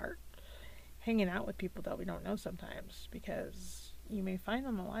just start hanging out with people that we don't know sometimes, because you may find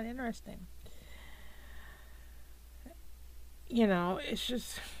them a lot interesting. It's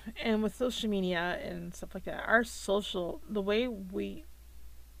just, and with social media and stuff like that, the way we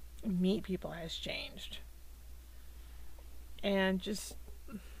meet people has changed. And just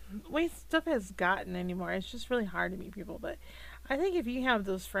the way stuff has gotten anymore, it's just really hard to meet people. But I think if you have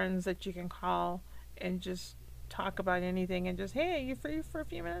those friends that you can call and just talk about anything and just, hey, are you free for a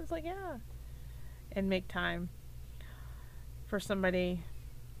few minutes? Like, yeah. And make time for somebody,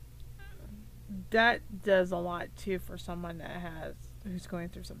 that does a lot too for someone who's going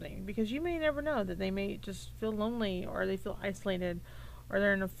through something, because you may never know that they may just feel lonely, or they feel isolated, or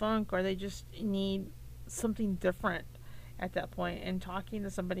they're in a funk, or they just need something different at that point, and talking to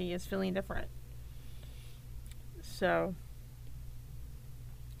somebody is feeling different. So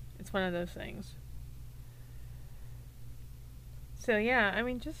it's one of those things. So yeah,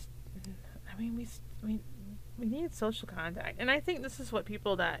 we need social contact, and I think this is what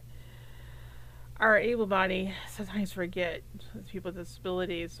people that are able-bodied sometimes forget. With people with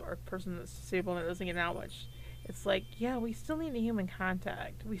disabilities, or a person that's disabled and doesn't get out much, it's like, yeah, we still need a human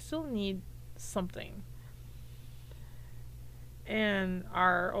contact. We still need something, and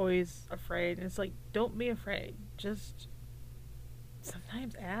are always afraid. And it's like, don't be afraid. Just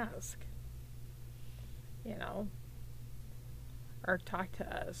sometimes ask, or talk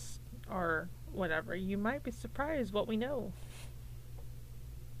to us, or whatever. You might be surprised what we know.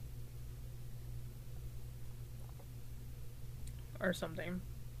 Or something.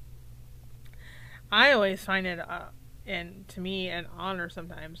 I always find it, and to me, an honor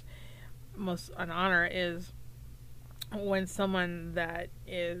sometimes. Most an honor is when someone that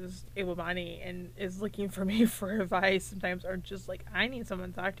is able-bodied and is looking for me for advice sometimes, or just like, I need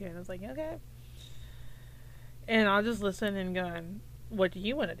someone to talk to, and it's like, okay, and I'll just listen and go, what do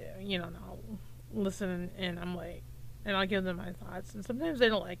you want to do? And I'll listen, and I'm like, and I'll give them my thoughts, and sometimes they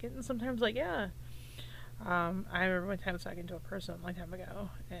don't like it, and sometimes, like, yeah. I remember one time I was talking to a person a long time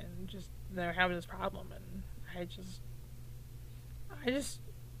ago, and just they're having this problem, and I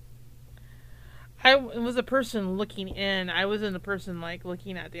was a person looking in. I wasn't a person like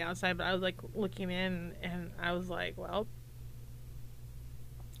looking at the outside, but I was like looking in, and I was like, well,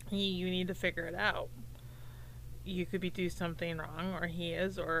 you need to figure it out. You could be doing something wrong, or he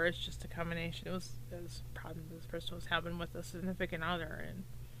is, or it's just a combination. It was a problem this person was having with a significant other,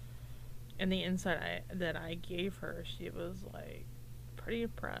 and the insight that I gave her, she was like pretty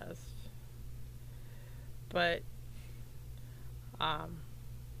impressed. But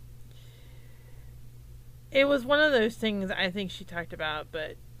it was one of those things I think she talked about,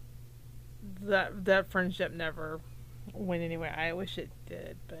 but that friendship never went anywhere. I wish it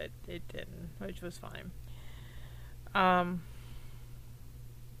did, but it didn't, which was fine. Um,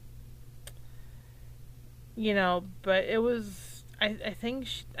 but it was. I think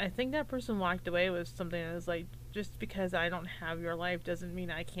that person walked away with something that was like, just because I don't have your life doesn't mean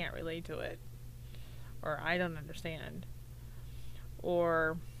I can't relate to it, or I don't understand,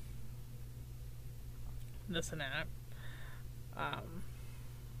 or this and that. Um,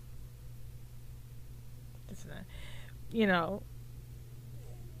 this and that. You know.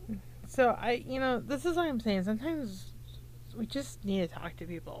 So this is what I'm saying. Sometimes we just need to talk to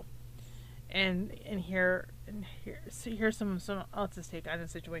people, hear someone else's take on a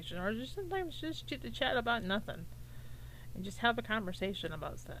situation, or just sometimes just to chat about nothing, and just have a conversation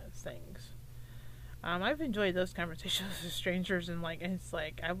about things. I've enjoyed those conversations with strangers, and it's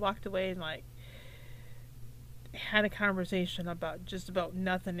like I walked away and had a conversation about just about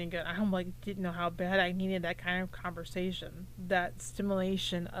nothing, and I'm like, didn't know how bad I needed that kind of conversation, that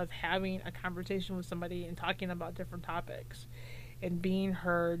stimulation of having a conversation with somebody and talking about different topics and being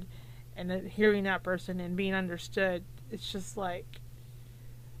heard, and hearing that person and being understood. It's just like,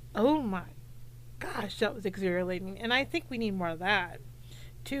 oh my gosh, that was exhilarating. And I think we need more of that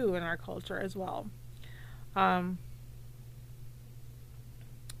too in our culture as well.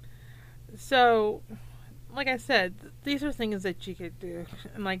 So, like I said, these are things that you could do.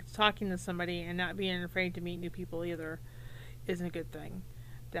 And like talking to somebody and not being afraid to meet new people either isn't a good thing.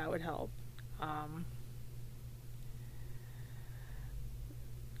 That would help. Um,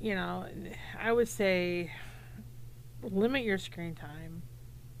 you know, I would say limit your screen time,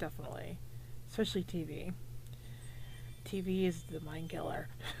 definitely, especially TV. TV is the mind killer.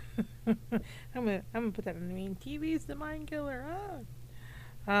 I'm gonna put that in the mean. TV is the mind killer.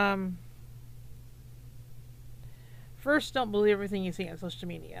 Ah. First, don't believe everything you see on social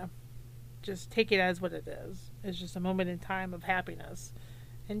media. Just take it as what it is. It's just a moment in time of happiness,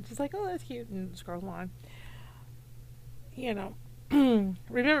 and just like, oh, that's cute, and scroll on. You know,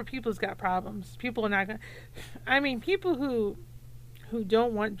 remember, people's got problems. People are not gonna. I mean, people who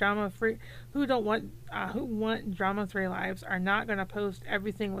don't want drama free, who want drama free lives are not gonna post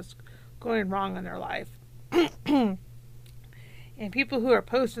everything what's going wrong in their life. And people who are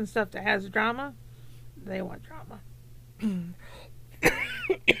posting stuff that has drama, they want drama.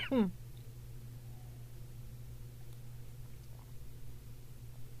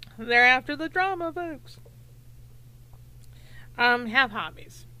 They're after the drama, folks. Have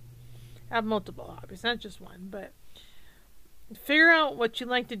hobbies. Have multiple hobbies, not just one, but figure out what you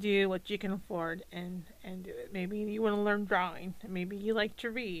like to do, what you can afford, and do it. Maybe you want to learn drawing. Maybe you like to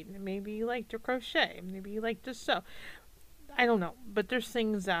read. Maybe you like to crochet. Maybe you like to sew. I don't know, but there's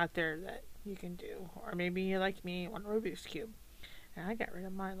things out there that you can do. Or maybe you like me, want a Rubik's cube, and I got rid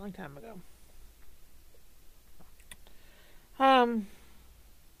of mine a long time ago. Um,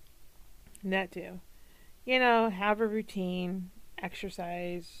 that too. You know, have a routine,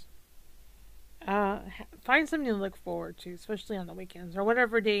 exercise. Find something to look forward to, especially on the weekends or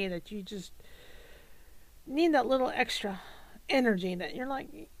whatever day that you just need that little extra energy that you're like,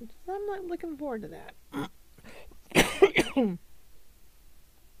 I'm not looking forward to that.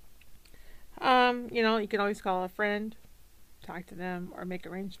 You know, you can always call a friend, talk to them, or make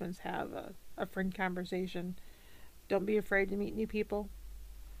arrangements, have a friend conversation. Don't be afraid to meet new people.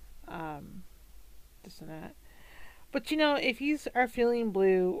 Um, this and that. But you know, if you are feeling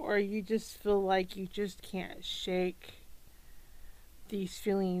blue or you just feel like you just can't shake these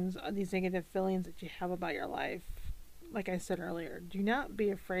feelings, these negative feelings that you have about your life, like I said earlier, do not be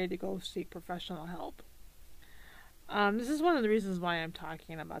afraid to go seek professional help. This is one of the reasons why I'm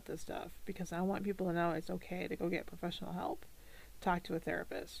talking about this stuff because I want people to know it's okay to go get professional help, talk to a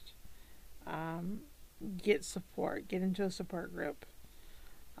therapist, um, get support, get into a support group.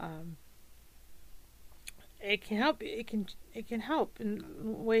 Um, it can help. It can help in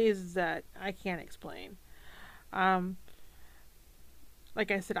ways that I can't explain. Um, like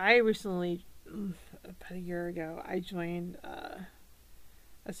I said, I recently, about a year ago, I joined a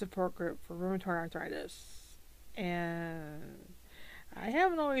support group for rheumatoid arthritis, and I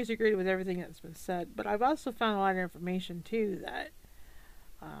haven't always agreed with everything that's been said, but I've also found a lot of information too that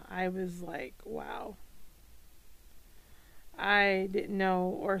I was like, wow, I didn't know,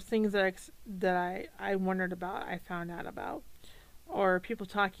 or things that I wondered about, I found out about, or people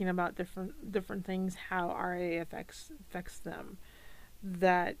talking about different things, how RA affects them.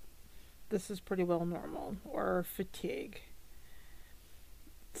 That this is pretty well normal, or fatigue.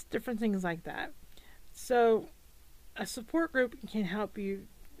 It's different things like that. So a support group can help you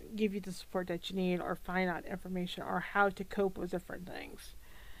give you the support that you need, or find out information, or how to cope with different things.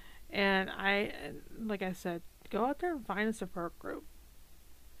 And like I said, go out there and find a support group.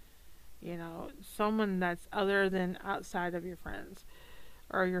 You know, someone that's other than outside of your friends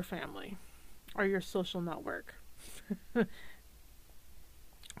or your family or your social network.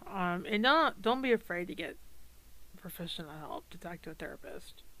 And don't be afraid to get professional help, to talk to a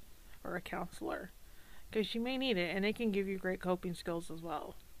therapist or a counselor, because you may need it, and it can give you great coping skills as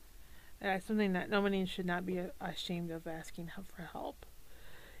well. And that's something that nobody should not be ashamed of asking for help.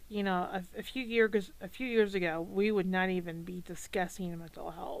 You know, a few years ago, we would not even be discussing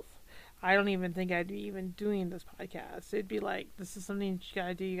mental health. I don't even think I'd be even doing this podcast. It'd be like, this is something you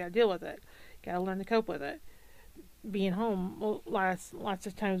gotta do. You gotta deal with it. You gotta learn to cope with it. Being home, well, lots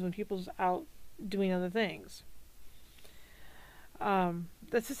of times when people's out doing other things.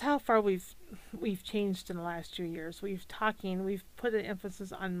 This is how far we've changed in the last 2 years. We've put an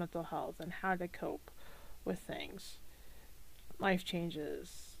emphasis on mental health and how to cope with things. Life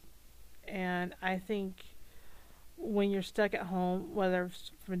changes, and I think when you're stuck at home, whether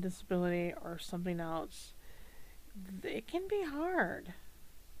it's from a disability or something else, it can be hard.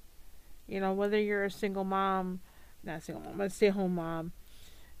 You know, whether you're a single mom, not a single mom, but a stay-at-home mom,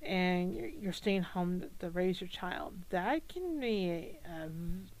 and you're staying home to raise your child, that can be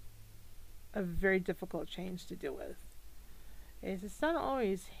a very difficult change to deal with. is it's not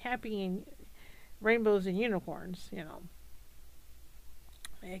always happy and rainbows and unicorns, you know.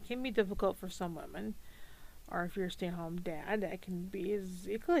 It can be difficult for some women, or if you're a stay-at-home dad, that can be as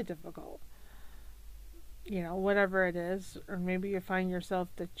equally difficult. You know, whatever it is, or maybe you find yourself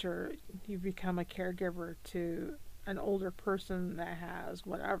that you become a caregiver to an older person that has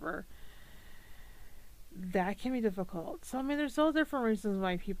whatever. That can be difficult. So I mean, there's all different reasons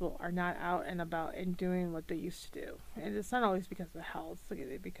why people are not out and about and doing what they used to do, and it's not always because of health. Like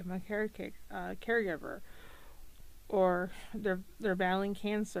they become a caregiver, or they're battling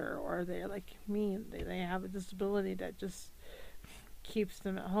cancer, or they're like me, they have a disability that just keeps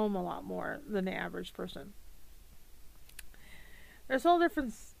them at home a lot more than the average person. There's all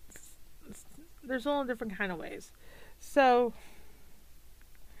different there's all different kind of ways. So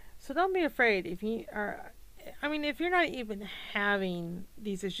don't be afraid if you are. I mean, if you're not even having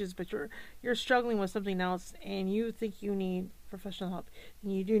these issues, but you're struggling with something else, and you think you need professional help,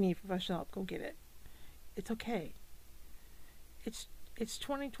 and you do need professional help, go get it. It's okay. It's it's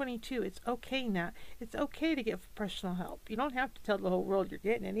 2022. It's okay now. It's okay to get professional help. You don't have to tell the whole world you're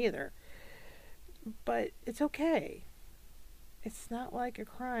getting it either. But it's okay. It's not like a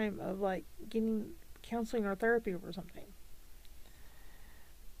crime of like getting counseling or therapy over something.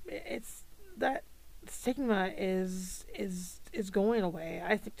 It's that stigma is going away.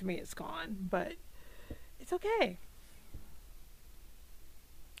 I think to me it's gone, but it's okay.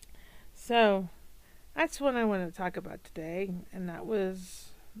 So that's what I wanted to talk about today, and that was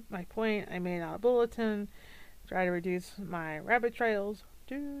my point. I made out a bulletin, try to reduce my rabbit trails.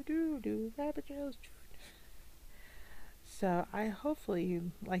 Do rabbit trails. So I hopefully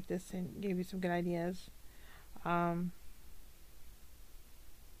you like this and gave you some good ideas. Um,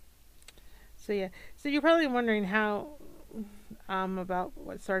 so yeah, so you're probably wondering how about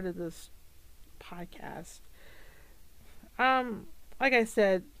what started this podcast. Like I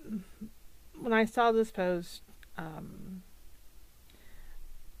said, when I saw this post, um,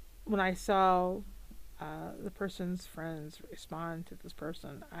 when I saw the person's friends respond to this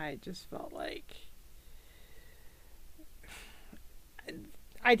person, I just felt like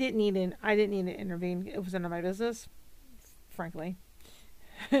I didn't need to intervene. It was none of my business, frankly.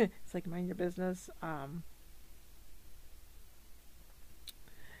 It's like mind your business.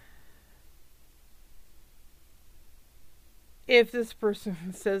 If this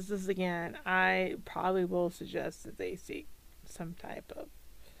person says this again, I probably will suggest that they seek some type of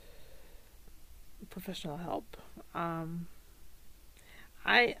professional help. Um,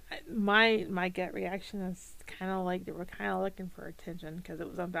 my gut reaction is kind of like they were kind of looking for attention because it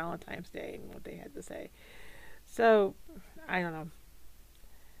was on Valentine's Day and what they had to say. So I don't know,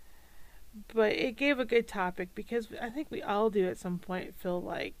 but it gave a good topic because I think we all do at some point feel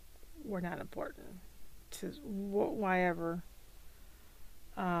like we're not important to why ever.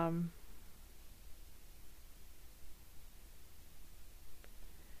 Um,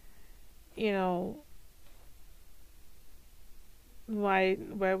 you know why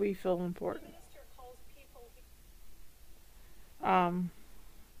we feel important. Um,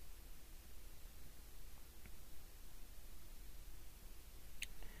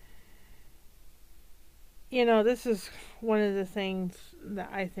 this is one of the things that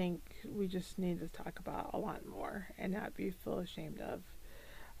I think we just need to talk about a lot more and not be feel ashamed of.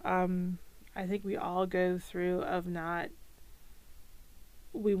 Um, I think we all go through of not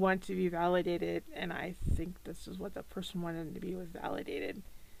we want to be validated, and I think this is what the person wanted to be was validated.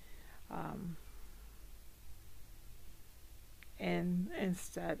 Um, and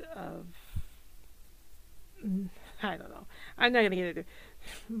instead of I don't know. I'm not gonna get into it.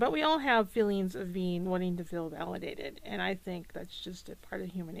 But we all have feelings of being wanting to feel validated, and I think that's just a part of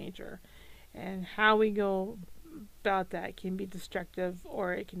human nature. And how we go about that can be destructive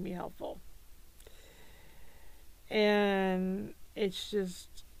or it can be helpful. And it's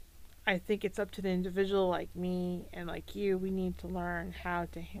just I think it's up to the individual like me and like you. We need to learn how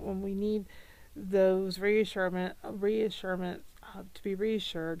to when we need those reassurance to be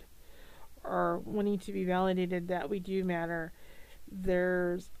reassured or wanting to be validated that we do matter.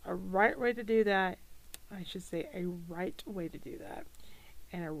 There's a right way to do that. I should say a right way to do that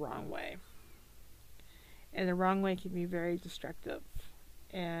and a wrong way. And the wrong way can be very destructive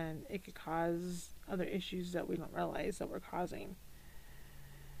and it could cause other issues that we don't realize that we're causing.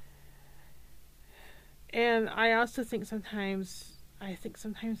 And I think sometimes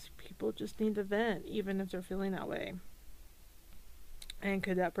people just need to vent even if they're feeling that way. And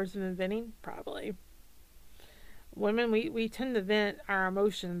could that person be venting? Probably. Women, we tend to vent our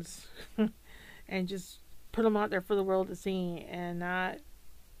emotions and just put them out there for the world to see and not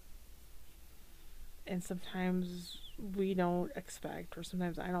And sometimes we don't expect, or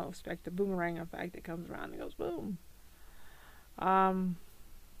sometimes I don't expect the boomerang effect that comes around and goes boom. Um,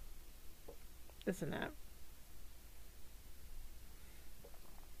 this and that.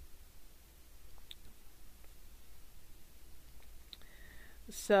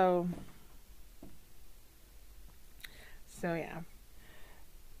 So, so yeah.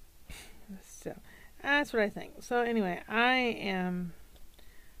 So that's what I think. So anyway, I am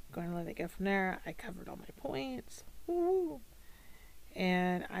going to let it go from there. I covered all my points. Woo!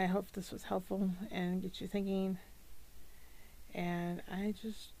 And I hope this was helpful and get you thinking. And I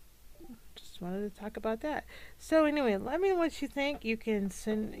just wanted to talk about that. So anyway, let me know what you think. You can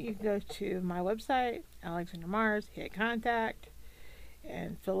go to my website, Alexandra Mars, hit contact,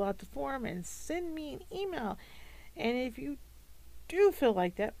 and fill out the form and send me an email. And if you do feel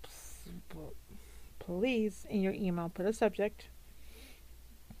like that, please in your email put a subject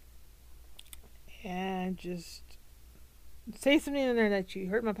and just say something in there that you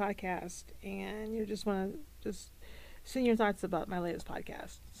heard my podcast and you just want to just send your thoughts about my latest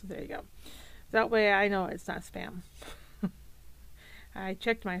podcast. So there you go. That way I know it's not spam. I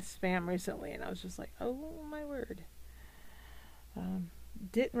checked my spam recently and I was just like, oh my word.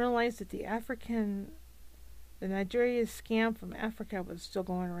 Didn't realize that the Nigeria scam from Africa was still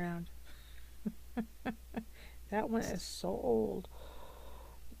going around. That one is so old.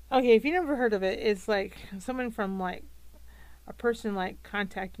 Okay, if you never heard of it, it's like someone from like a person like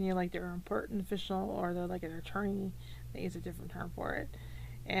contacting you like they're an important official or they're like an attorney. They use a different term for it.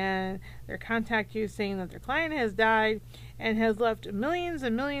 And they contact you saying that their client has died and has left millions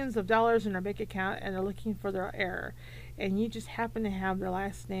and millions of dollars in their bank account and they're looking for their heir. And you just happen to have their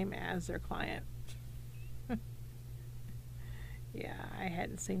last name as their client. Yeah, I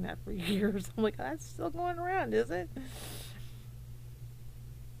hadn't seen that for years. I'm like, that's still going around, is it?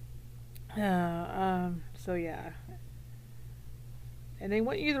 So yeah, and they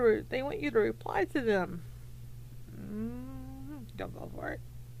want you to reply to them. Don't go for it.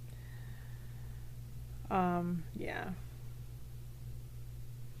 Yeah.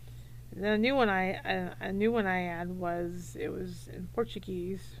 The new one I had was it was in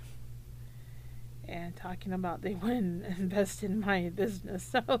Portuguese and talking about they wouldn't invest in my business.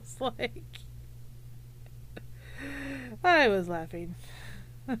 So I was like, I was laughing.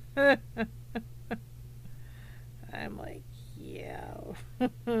 I'm like, yeah,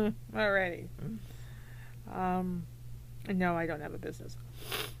 alrighty. No, I don't have a business,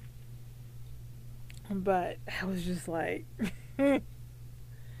 but I was just like,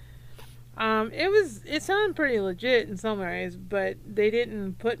 it sounded pretty legit in some ways, but they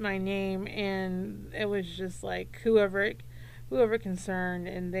didn't put my name in. It was just like whoever concerned,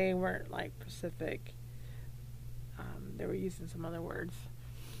 and they weren't like specific. They were using some other words,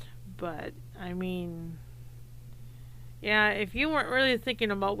 but I mean, yeah, if you weren't really thinking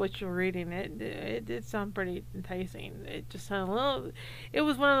about what you're reading, it did sound pretty enticing. It just sounded a little. It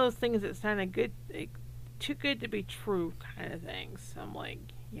was one of those things that sounded good, too good to be true, kind of things. So I'm like,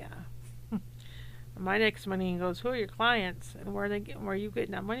 yeah. My next money goes, who are your clients and where are you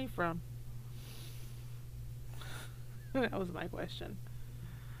getting that money from? That was my question.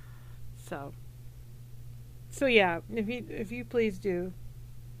 So yeah, if you please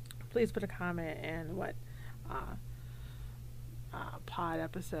put a comment in what uh, pod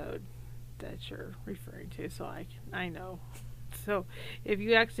episode that you're referring to, so I know. So if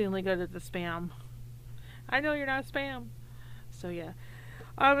you accidentally go to the spam, I know you're not spam. So yeah.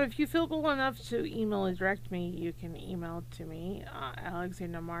 If you feel cool enough to email and direct me, you can email to me,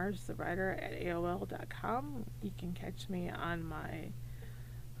 Alexandra Mars, the writer, at AOL.com. You can catch me on my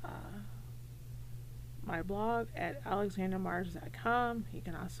blog at alexandramars.com. You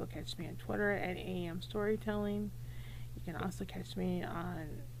can also catch me on Twitter at AM Storytelling. You can also catch me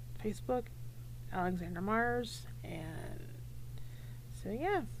on Facebook, Alexandra Mars. And so,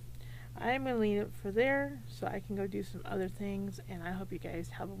 yeah. I'm going to leave it for there so I can go do some other things, and I hope you guys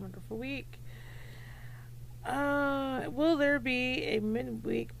have a wonderful week. Will there be a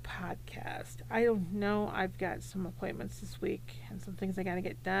midweek podcast? I don't know. I've got some appointments this week and some things I got to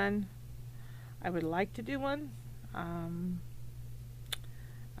get done. I would like to do one. I'm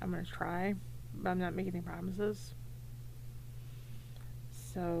going to try, but I'm not making any promises.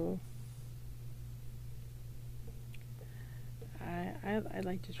 So I'd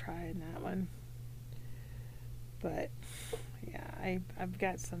like to try in that one, but yeah, I've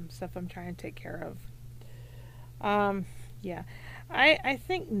got some stuff I'm trying to take care of. Yeah, I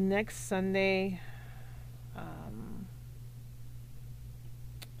think next Sunday. Let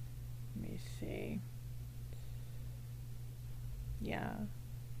me see. Yeah.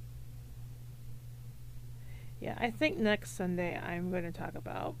 Yeah, I think next Sunday I'm going to talk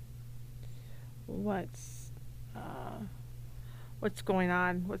about what's what's going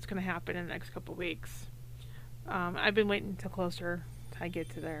on, what's going to happen in the next couple of weeks. I've been waiting until closer I get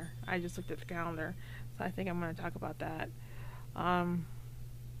to there. I just looked at the calendar, so I think I'm going to talk about that. Um,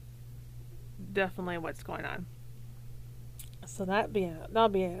 Definitely what's going on. So that'll be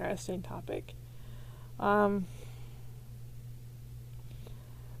an interesting topic. Um,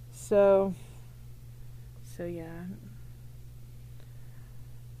 so so yeah,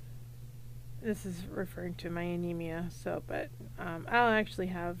 this is referring to my anemia. So, but I'll actually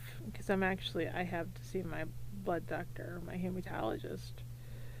have because I have to see my blood doctor, my hematologist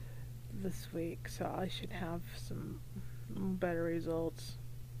this week, so I should have some better results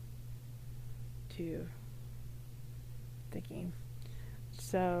too. Thinking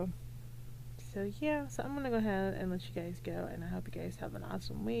so. So yeah, so I'm gonna go ahead and let you guys go, and I hope you guys have an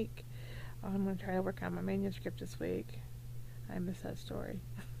awesome week. I'm gonna try to work on my manuscript this week. I miss that story.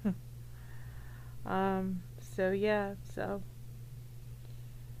 So yeah, so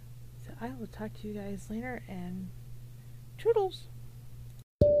I will talk to you guys later, and toodles.